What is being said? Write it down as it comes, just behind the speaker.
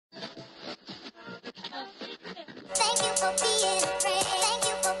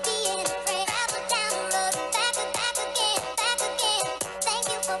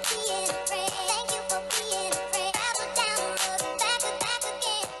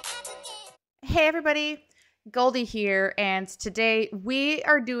Hey everybody, Goldie here, and today we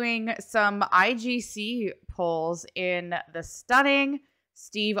are doing some IGC pulls in the stunning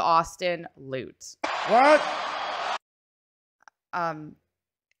Steve Austin loot. What?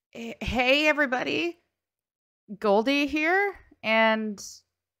 Hey everybody, Goldie here, and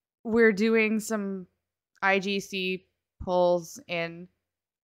we're doing some IGC pulls in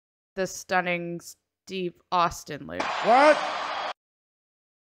the stunning Steve Austin loot. What?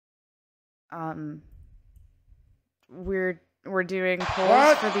 We're doing pulls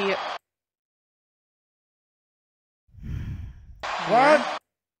What? for the What?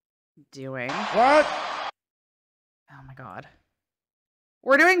 doing. What? Oh my god.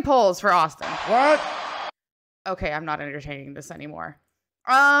 We're doing polls for Austin. What? Okay, I'm not entertaining this anymore.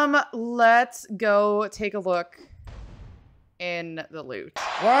 Let's go take a look in the loot.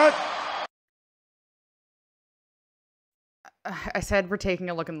 What? I said we're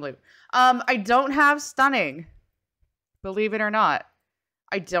taking a look in the loot. I don't have Stunning. Believe it or not.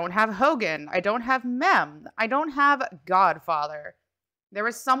 I don't have Hogan. I don't have Mem. I don't have Godfather. There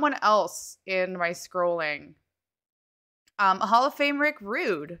was someone else in my scrolling. Hall of Fame Rick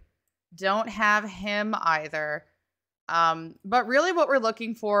Rude. Don't have him either. But really what we're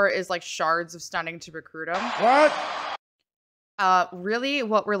looking for is like shards of Stunning to recruit him. What? Really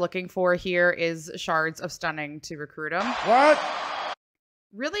what we're looking for here is shards of Stunning to recruit him. What?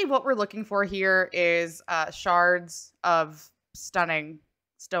 Really what we're looking for here is shards of Stunning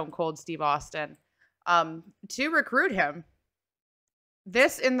Stone Cold Steve Austin to recruit him.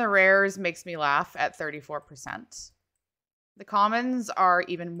 This in the rares makes me laugh at 34%. The commons are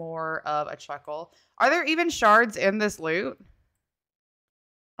even more of a chuckle. Are there even shards in this loot?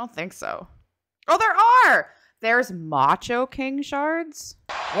 I don't think so. Oh, there are! There's Macho King shards.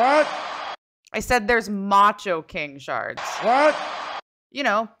 What? I said there's Macho King shards. What? You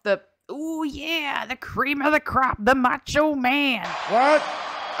know, ooh yeah, the cream of the crop, the Macho Man. What?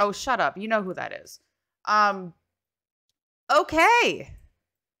 Oh, shut up. You know who that is. Okay.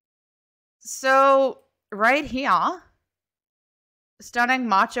 So, right here, Stunning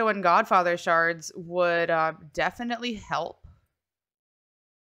Macho and Godfather shards would definitely help.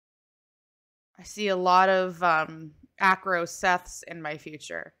 I see a lot of Acro Seths in my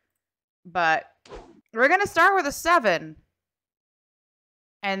future. But we're going to start with a 7.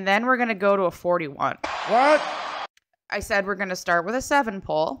 And then we're going to go to a 41. What? I said we're going to start with a 7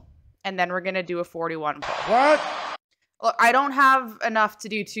 pull. And then we're going to do a 41 pull. What? Look, I don't have enough to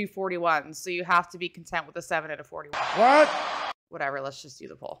do 2 41s. So you have to be content with a 7 and a 41. What? Whatever, let's just do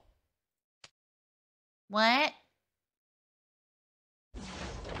the pull. What?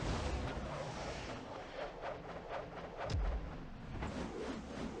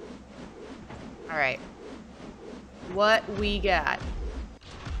 All right. What we got?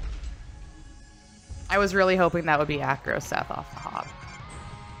 I was really hoping that would be Acro Seth off the hop.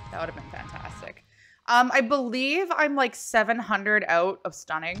 That would have been fantastic. I believe I'm like 700 out of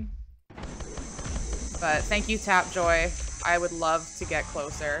Stunning. But thank you, Tapjoy. I would love to get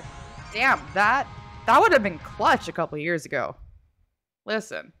closer. Damn, that would have been clutch a couple years ago.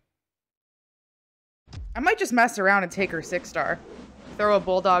 Listen. I might just mess around and take her 6-star. Throw a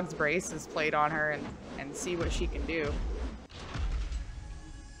Bulldog's Braces plate on her and see what she can do.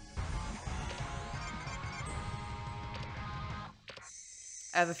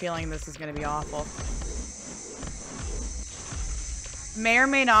 I have a feeling this is going to be awful. May or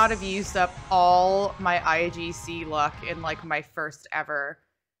may not have used up all my IGC luck in like my first ever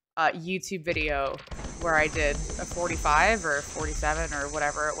YouTube video where I did a 45 or 47 or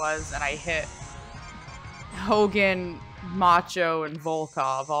whatever it was, and I hit Hogan, Macho, and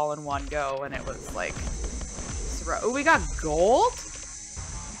Volkov all in one go, and it was like, oh, we got gold?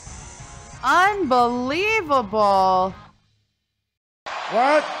 Unbelievable!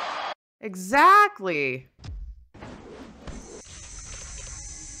 What? Exactly.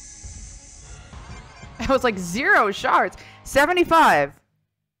 It was like 0 shards. 75.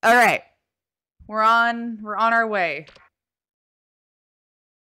 All right. We're on our way.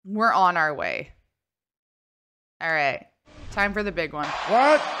 We're on our way. All right. Time for the big one.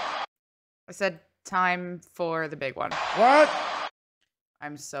 What? I said time for the big one. What?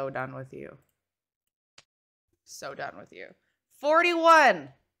 I'm so done with you. So done with you. 41.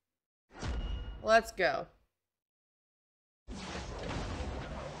 Let's go.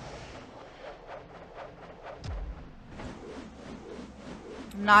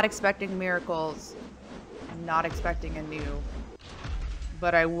 I'm not expecting miracles. I'm not expecting a new.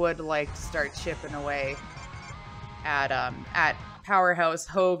 But I would like to start chipping away at Powerhouse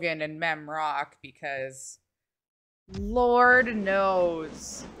Hogan and Mem Rock, because Lord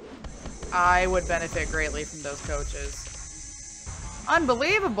knows I would benefit greatly from those coaches.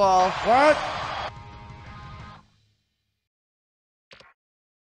 Unbelievable. What?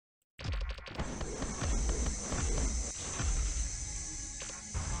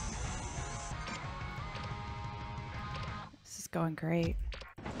 This is going great.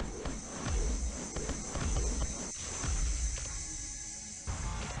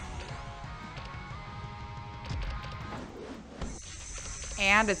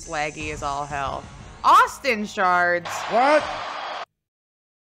 And it's laggy as all hell. Austin shards. What?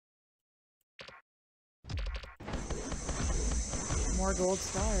 More gold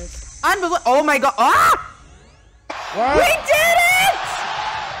stars. Unbelievable. Oh my god. Ah! What? We did it!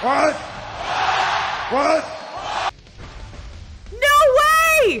 What? What? No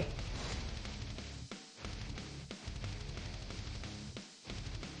way!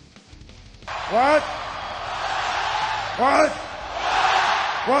 What? What?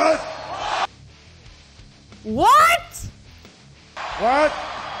 What? What? What?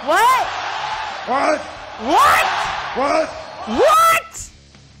 What? What? What? What? What?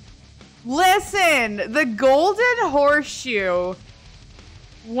 Listen, the golden horseshoe,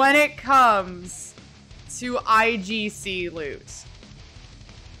 when it comes to IGC loot.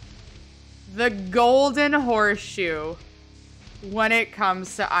 The golden horseshoe when it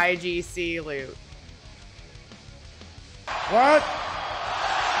comes to IGC loot. What?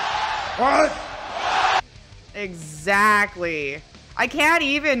 What? Exactly. I can't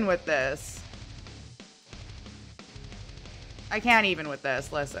even with this. I can't even with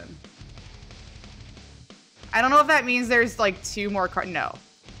this. Listen. I don't know if that means there's like 2 more cards. No.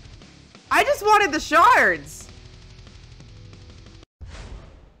 I just wanted the shards.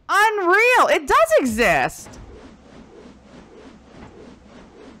 Unreal. It does exist.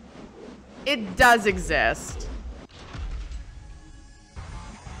 It does exist.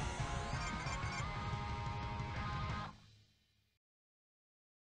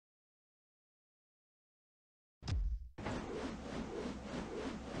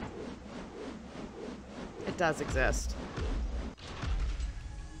 It does exist.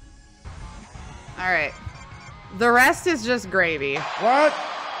 All right. The rest is just gravy. What?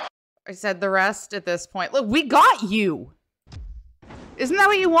 I said the rest at this point. Look, we got you. Isn't that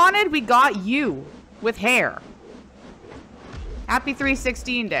what you wanted? We got you with hair. Happy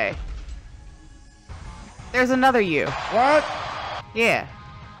 316 day. There's another you. What? Yeah.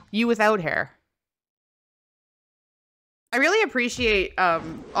 You without hair. I really appreciate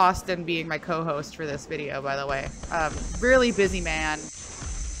Austin being my co-host for this video, by the way. Really busy man.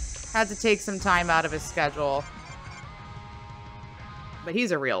 Had to take some time out of his schedule. But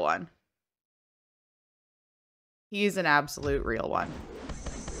he's a real one. He's an absolute real one.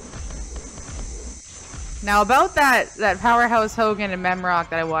 Now about that Powerhouse Hogan and Memrock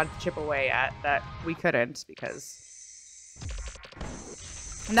that I wanted to chip away at, that we couldn't because...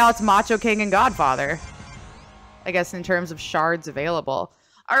 Now it's Macho King and Godfather. I guess in terms of shards available.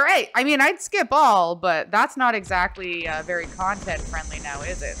 All right, I mean, I'd skip all, but that's not exactly very content friendly now,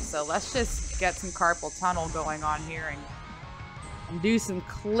 is it? So let's just get some carpal tunnel going on here and do some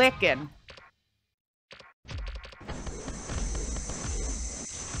clicking.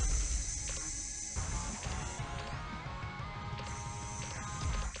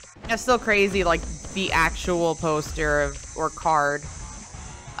 It's still crazy, like the actual poster of, or card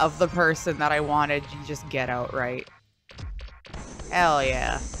of the person that I wanted, you just get outright. Hell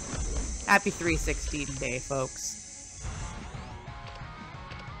yeah. Happy 316 day, folks.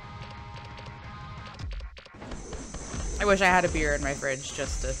 I wish I had a beer in my fridge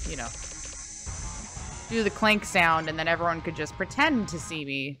just to, you know, do the clink sound and then everyone could just pretend to see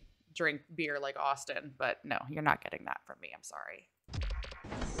me drink beer like Austin. But no, you're not getting that from me. I'm sorry.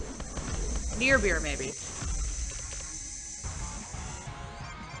 Near beer, maybe.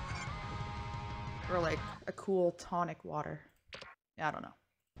 Or like a cool tonic water. Yeah, I don't know.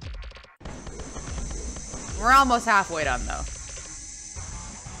 We're almost halfway done though.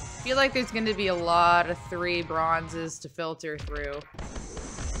 I feel like there's going to be a lot of 3 bronzes to filter through.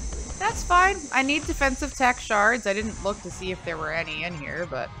 That's fine. I need defensive tech shards. I didn't look to see if there were any in here,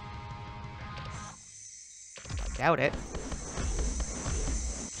 but I doubt it.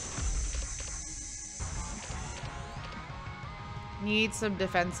 Need some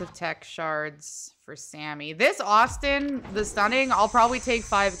defensive tech shards for Sammy. This Austin, the stunning, I'll probably take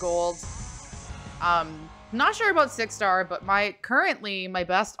 5 gold. Not sure about 6-star, but currently my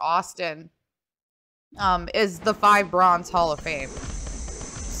best Austin is the 5 bronze Hall of Fame.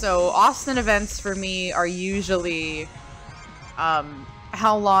 So Austin events for me are usually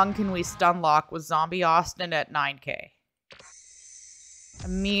how long can we stun lock with Zombie Austin at 9K?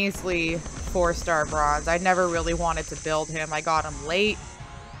 measly 4-star bronze. I never really wanted to build him. I got him late.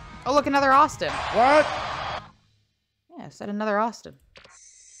 Oh, look, another Austin. What? Yeah, I said another Austin.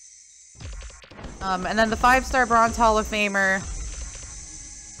 And then the 5-star bronze Hall of Famer.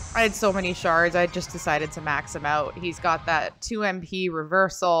 I had so many shards, I just decided to max him out. He's got that 2 MP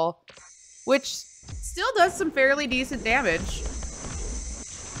reversal, which still does some fairly decent damage.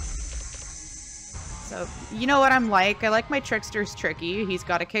 So, you know what I'm like? I like my Tricksters tricky. He's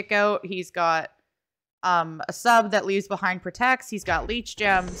got a kick out. He's got a sub that leaves behind protects. He's got leech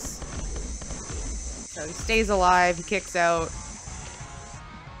gems. So he stays alive. He kicks out.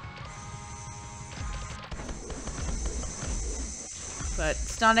 But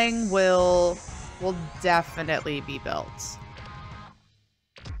stunning will definitely be built.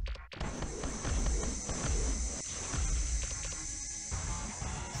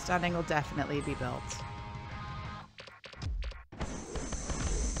 Stunning will definitely be built.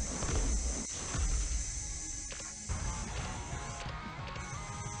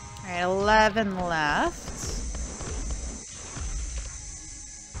 All right, 11 left.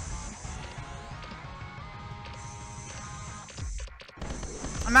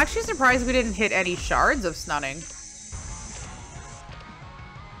 I'm actually surprised we didn't hit any shards of stunning.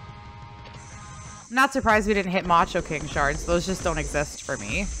 I'm not surprised we didn't hit Macho King shards. Those just don't exist for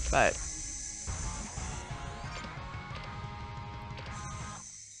me, but...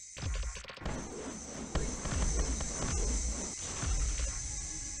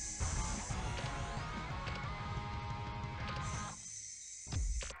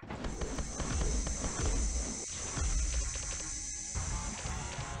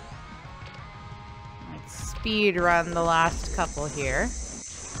 Let's speed run the last couple here.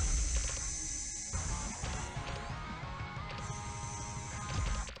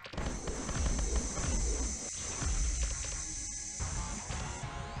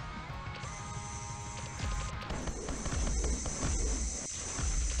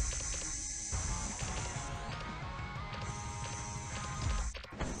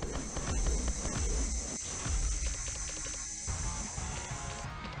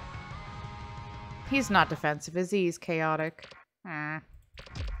 He's not defensive, is he? He's chaotic. Womp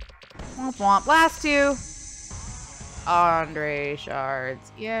womp. Last two. Andre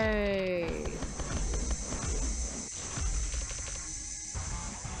shards. Yay.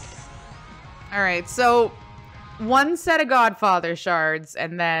 Alright, so one set of Godfather shards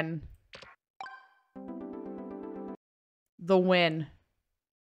and then the win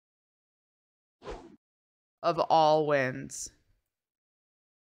of all wins.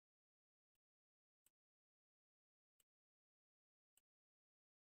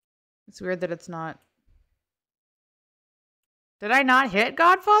 It's weird that it's not. Did I not hit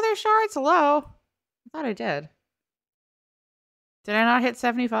Godfather shards? Hello? I thought I did. Did I not hit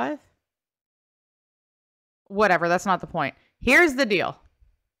 75? Whatever, that's not the point. Here's the deal.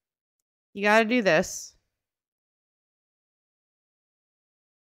 You gotta do this.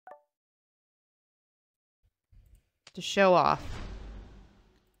 To show off.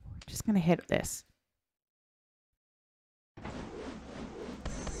 We're just gonna hit this.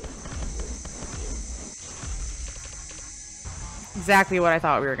 Exactly what I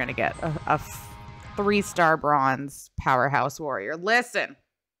thought we were going to get. A 3-star bronze powerhouse warrior. Listen.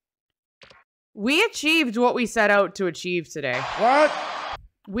 We achieved what we set out to achieve today. What?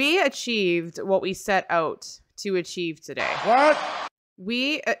 We achieved what we set out to achieve today. What?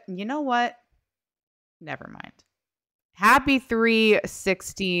 You know what? Never mind. Happy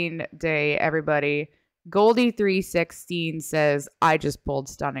 3/16 day, everybody. Goldie 316 says, I just pulled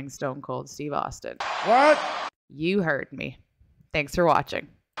stunning Stone Cold Steve Austin. What? You heard me. Thanks for watching.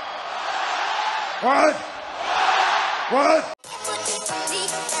 What? What?